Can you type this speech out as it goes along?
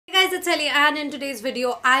guys, it's Ellie, and in today's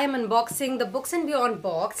video I am unboxing the Books and Beyond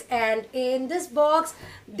box. And in this box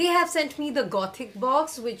they have sent me the Gothic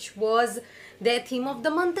box, which was their theme of the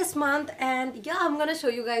month this month. And yeah, I'm gonna show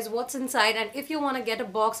you guys what's inside. And if you want to get a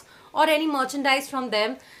box or any merchandise from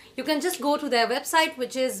them, you can just go to their website,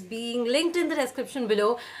 which is being linked in the description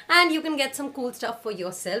below, and you can get some cool stuff for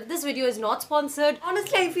yourself. This video is not sponsored.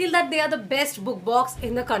 Honestly, I feel that they are the best book box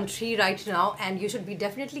in the country right now, and you should be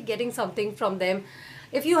definitely getting something from them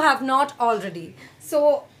if you have not already.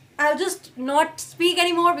 So I'll just not speak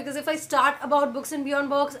anymore, because if I start about Books and Beyond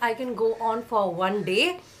box, I can go on for one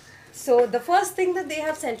day. So the first thing that they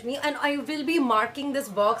have sent me, and I will be marking this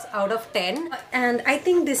box out of 10, and I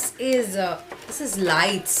think this is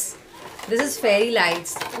lights. This is fairy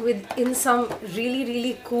lights in some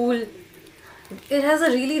really cool. It has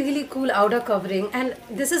a really cool outer covering, and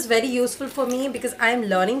this is very useful for me because I am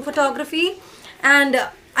learning photography, and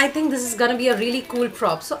I think this is gonna be a really cool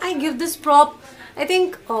prop. So I give this prop, I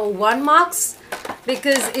think 1 marks,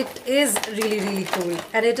 because it is really cool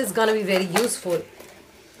and it is gonna be very useful.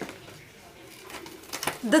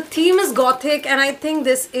 The theme is Gothic, and I think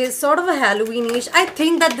this is sort of a Halloween-ish. I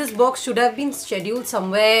think that this box should have been scheduled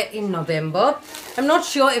somewhere in November. I'm not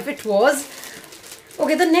sure if it was.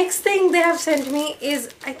 Okay, the next thing they have sent me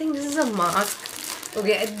is, I think this is a mask.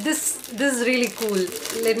 Okay, this is really cool.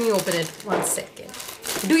 Let me open it 1 second.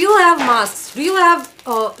 Do you have masks? Do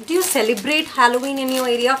you celebrate Halloween in your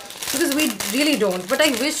area? Because we really don't, but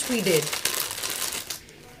I wish we did.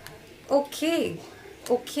 Okay.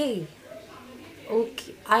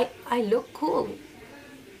 I look cool.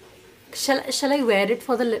 Shall I wear it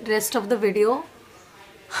for the rest of the video?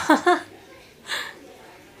 I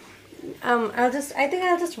think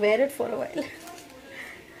I'll just wear it for a while.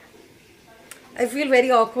 I feel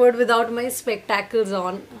very awkward without my spectacles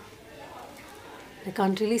on. I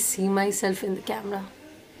can't really see myself in the camera.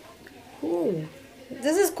 Ooh,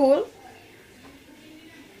 this is cool.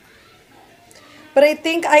 But I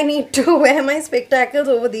think I need to wear my spectacles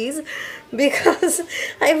over these, because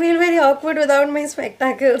I feel very awkward without my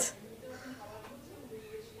spectacles.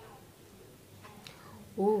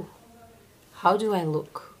 Ooh, how do I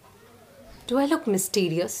look? Do I look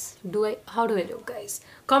mysterious? How do I look, guys?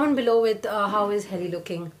 Comment below with how is Helly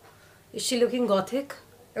looking. Is she looking Gothic?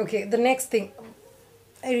 Okay, the next thing.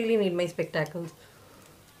 I really need my spectacles.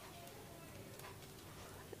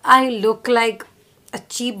 I look like a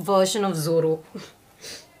cheap version of Zorro.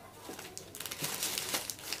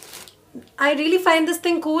 I really find this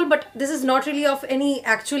thing cool, but this is not really of any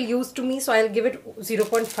actual use to me, so I'll give it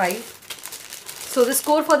 0.5. So the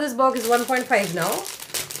score for this box is 1.5 now.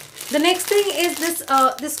 The next thing is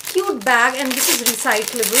this cute bag, and this is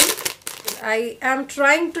recyclable. I am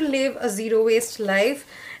trying to live a zero waste life,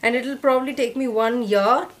 and it will probably take me 1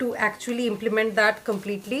 year to actually implement that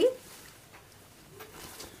completely.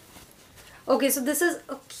 Okay, so this is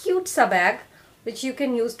a cute bag which you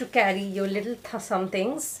can use to carry your little some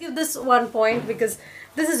things. Give this 1 point because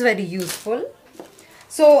this is very useful.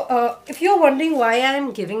 So if you're wondering why I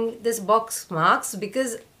am giving this box marks,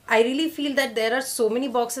 because I really feel that there are so many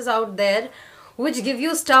boxes out there which give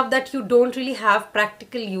you stuff that you don't really have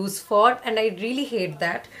practical use for, and I really hate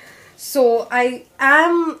that. So I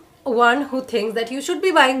am one who thinks that you should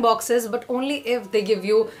be buying boxes, but only if they give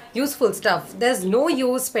you useful stuff. There's no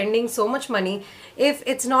use spending so much money if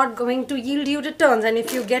it's not going to yield you returns, and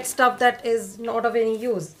if you get stuff that is not of any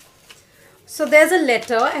use. So there's a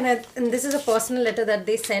letter, and this is a personal letter that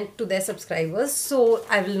they sent to their subscribers. So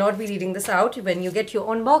I will not be reading this out. When you get your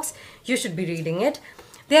own box, you should be reading it.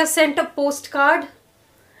 They have sent a postcard,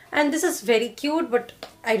 and this is very cute, but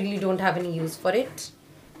I really don't have any use for it.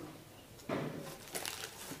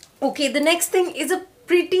 Okay, the next thing is a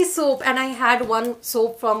pretty soap, and I had one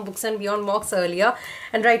soap from Books and Beyond box earlier,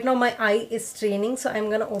 and right now my eye is straining, so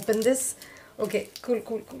I'm gonna open this. Okay,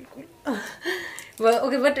 cool. Well,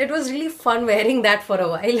 okay, but it was really fun wearing that for a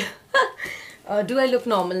while. Do I look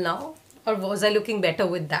normal now, or was I looking better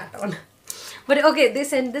with that on? But okay, they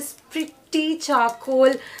sent this pretty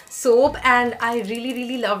charcoal soap, and I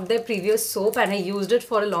really loved their previous soap, and I used it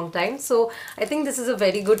for a long time. So I think this is a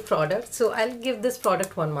very good product. So I'll give this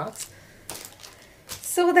product 1 marks.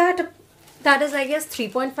 So that is, I guess,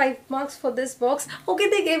 3.5 marks for this box. Okay,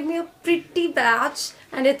 they gave me a pretty badge,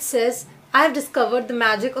 and it says, I have discovered the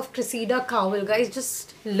magic of Cressida Cowell. Guys,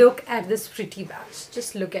 just look at this pretty badge.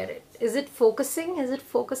 Just look at it. Is it focusing?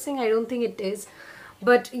 I don't think it is.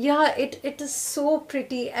 But yeah, it is so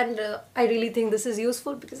pretty, and I really think this is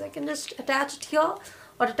useful because I can just attach it here,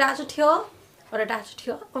 or attach it here, or attach it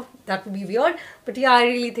here. Oh, that would be weird. But yeah, I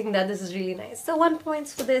really think that this is really nice. So 1 point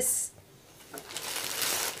for this.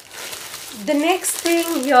 The next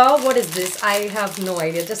thing here, what is this? I have no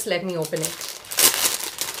idea. Just let me open it.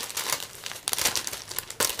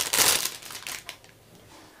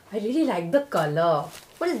 I really like the color.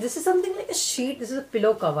 What is this? Is something like a sheet. This is a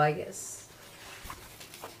pillow cover, I guess.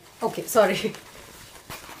 Okay, sorry.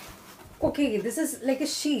 Okay, this is like a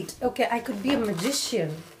sheet. Okay, I could be a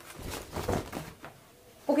magician.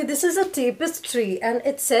 Okay, this is a tapestry and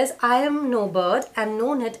it says, I am no bird and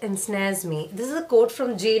no net ensnares me. This is a quote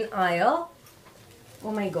from Jane Eyre.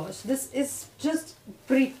 Oh my gosh, this is just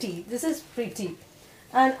pretty. This is pretty.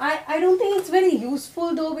 And I don't think it's very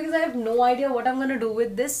useful though, because I have no idea what I'm going to do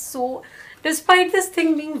with this. So despite this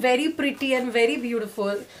thing being very pretty and very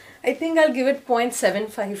beautiful, I think I'll give it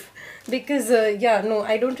 0.75 because yeah, no,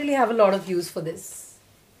 I don't really have a lot of use for this.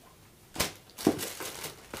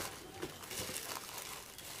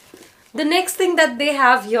 The next thing that they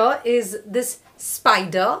have here is this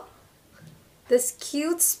spider, this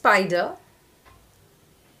cute spider.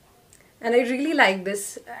 And I really like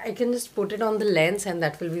this. I can just put it on the lens and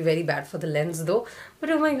that will be very bad for the lens though.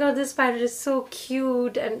 But oh my god, this spider is so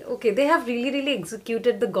cute. And okay, they have really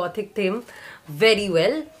executed the Gothic theme very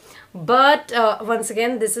well. But once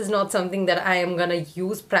again, this is not something that I am gonna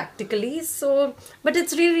use practically. So, but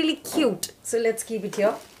it's really cute. So let's keep it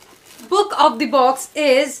here. Book of the box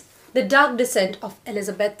is The Dark Descent of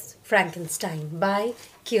Elizabeth Frankenstein by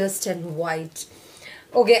Kirsten White.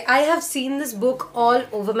 Okay, I have seen this book all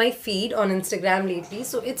over my feed on Instagram lately,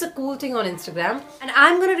 so it's a cool thing on Instagram. And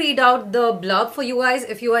I'm gonna read out the blurb for you guys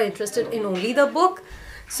if you are interested in only the book.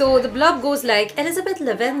 So the blurb goes like, Elizabeth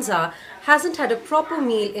Lavenza hasn't had a proper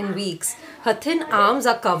meal in weeks. Her thin arms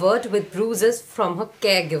are covered with bruises from her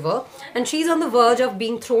caregiver, and she's on the verge of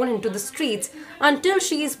being thrown into the streets until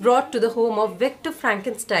she is brought to the home of Victor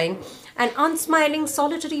Frankenstein, an unsmiling,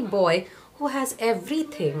 solitary boy who has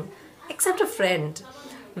everything except a friend.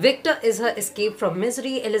 Victor is her escape from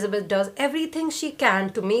misery. Elizabeth does everything she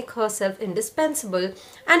can to make herself indispensable,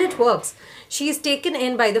 and it works. She is taken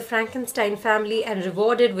in by the Frankenstein family and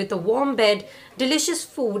rewarded with a warm bed, delicious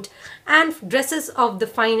food, and dresses of the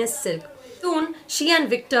finest silk. Soon, she and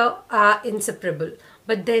Victor are inseparable,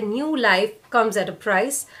 but their new life comes at a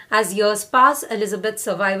price. As years pass, Elizabeth's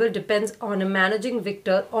survival depends on managing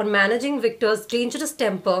Victor's dangerous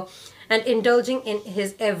temper and indulging in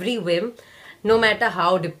his every whim, no matter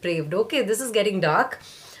how depraved. Okay, this is getting dark.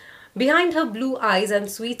 Behind her blue eyes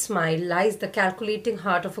and sweet smile lies the calculating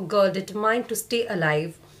heart of a girl determined to stay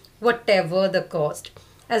alive, whatever the cost,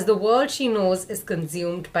 as the world she knows is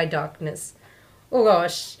consumed by darkness. Oh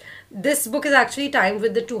gosh, this book is actually timed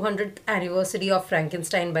with the 200th anniversary of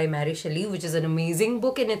Frankenstein by Mary Shelley, which is an amazing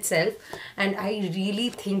book in itself. And I really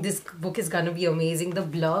think this book is gonna be amazing. The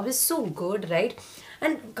blurb is so good, right?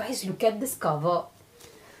 And guys, look at this cover.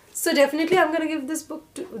 So definitely I'm going to give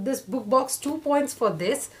this book box 2 points for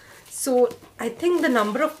this. So I think the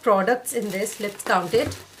number of products in this, let's count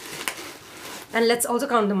it. And let's also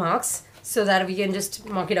count the marks so that we can just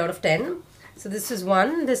mark it out of 10. So this is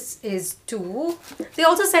 1, this is 2. They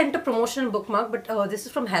also sent a promotional bookmark, but this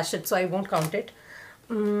is from Hachette, so I won't count it.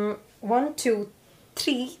 1, 2,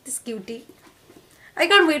 3, this cutie. I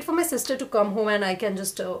can't wait for my sister to come home and I can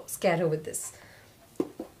just scare her with this.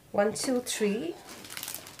 1, 2, 3.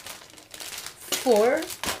 4,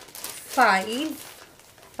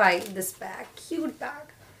 5, this bag, cute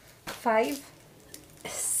bag, 5,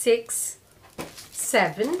 6,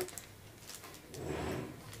 7,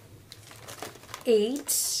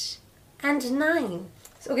 8, and 9.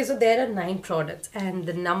 Okay, so there are 9 products and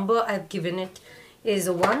the number I've given it is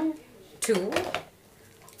 1, 2,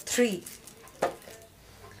 3.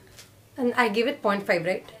 And I give it 0.5,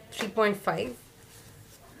 right? 3.5,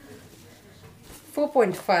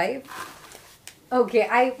 4.5.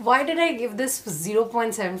 Okay, why did I give this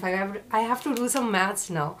 0.75? I have to do some maths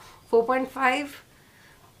now. 4.5,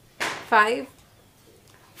 5,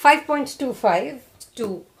 5.25,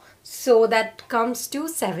 2. So that comes to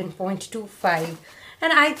 7.25.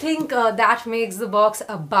 And I think that makes the box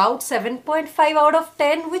about 7.5 out of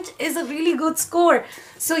 10, which is a really good score.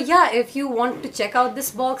 So yeah, if you want to check out this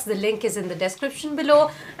box, the link is in the description below.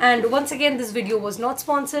 And once again, this video was not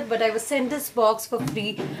sponsored, but I was sent this box for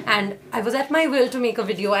free and I was at my will to make a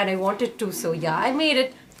video and I wanted to. So yeah, I made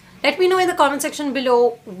it. Let me know in the comment section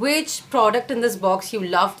below which product in this box you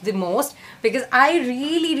loved the most, because I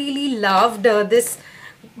really loved this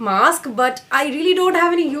mask, but I really don't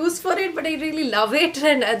have any use for it, but I really love it,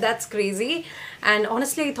 and that's crazy. And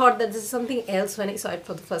honestly, I thought that this is something else when I saw it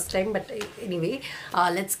for the first time, but anyway,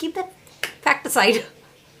 let's keep that fact aside.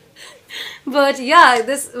 But yeah,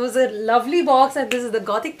 this was a lovely box, and this is the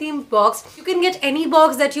Gothic themed box. You can get any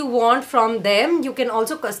box that you want from them. You can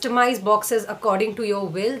also customize boxes according to your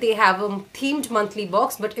will. They have a themed monthly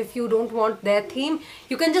box, but if you don't want their theme,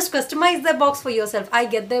 you can just customize their box for yourself. I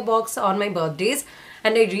get their box on my birthdays,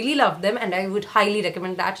 and I really love them, and I would highly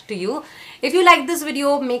recommend that to you. If you like this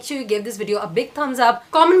video, make sure you give this video a big thumbs up.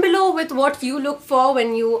 Comment below with what you look for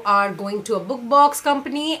when you are going to a book box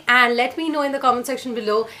company, and let me know in the comment section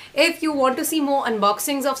below if you want to see more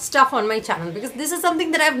unboxings of stuff on my channel, because this is something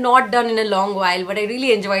that I've not done in a long while, but I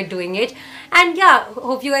really enjoyed doing it. And yeah,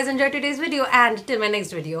 hope you guys enjoyed today's video, and till my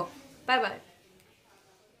next video. Bye bye.